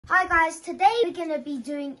Hi guys, today we're going to be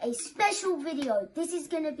doing a special video. This is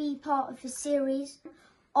going to be part of a series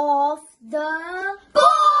of the boys!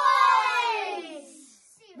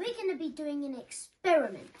 We're going to be doing an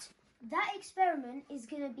experiment. That experiment is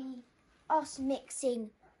going to be us mixing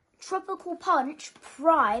Tropical Punch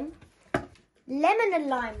Prime, Lemon and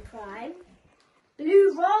Lime Prime,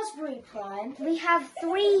 Blue Raspberry Prime. We have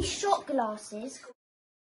 3 shot glasses.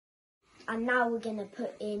 And now we're going to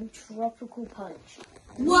put in Tropical Punch.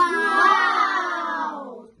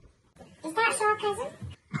 Wow! Is that sarcasm?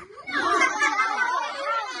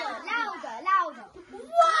 Louder.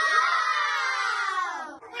 Wow!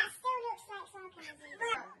 That still looks like sarcasm.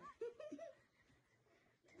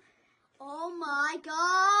 Oh my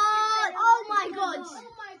god! Oh my god!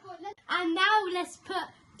 And now let's put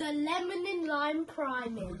the lemon and lime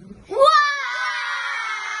prime in. Wow!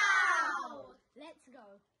 Let's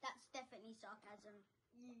go. That's definitely sarcasm.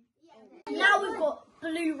 Now we've got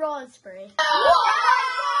blue raspberry. Oh!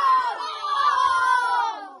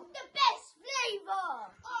 The best flavour!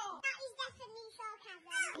 That is definitely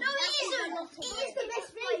sarcasm. No, it isn't. It is the best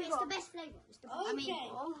flavour. It's the best flavour. Okay.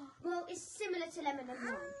 Well, it's similar to lemon and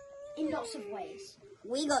lime in lots of ways.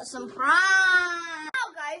 We got some prime. Now,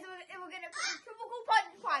 guys, we're going to put Tropical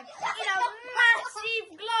Punch Prime in a massive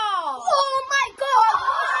glass. Oh my god!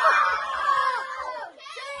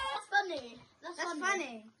 That's funny. That's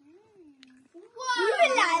funny. Whoa!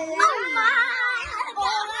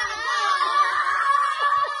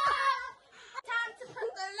 Time to put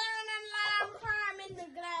the lemon and lime prime in the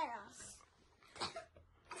glass.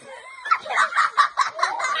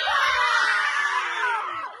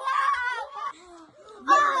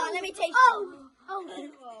 Let me taste it. Oh.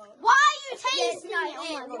 Why are you tasting it?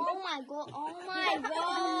 Oh my god. I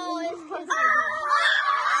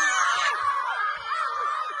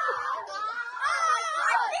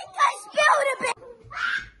think I spilled a bit.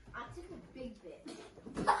 I took a big bit.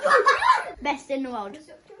 Best in the world.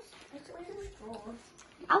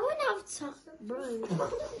 I wouldn't have to. Bro.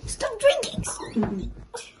 Stop drinking.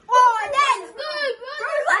 Oh, that's good.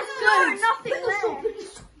 That's good. Nothing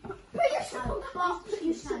left.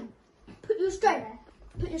 Put your straight.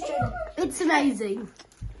 It's amazing.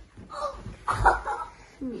 I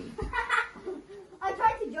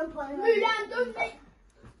tried to jump on it. Milan, don't make.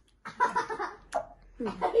 I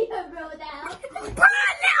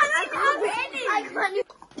can't.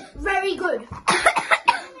 Very good.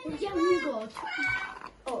 Yeah, you got.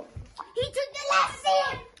 Oh. He took the last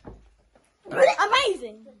sip.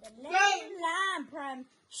 Amazing. Lamb prime.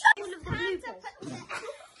 All of the bloopers.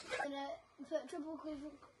 Gonna put triple.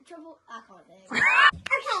 I can't think.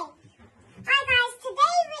 Okay. Hi guys,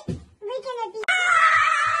 today we're gonna be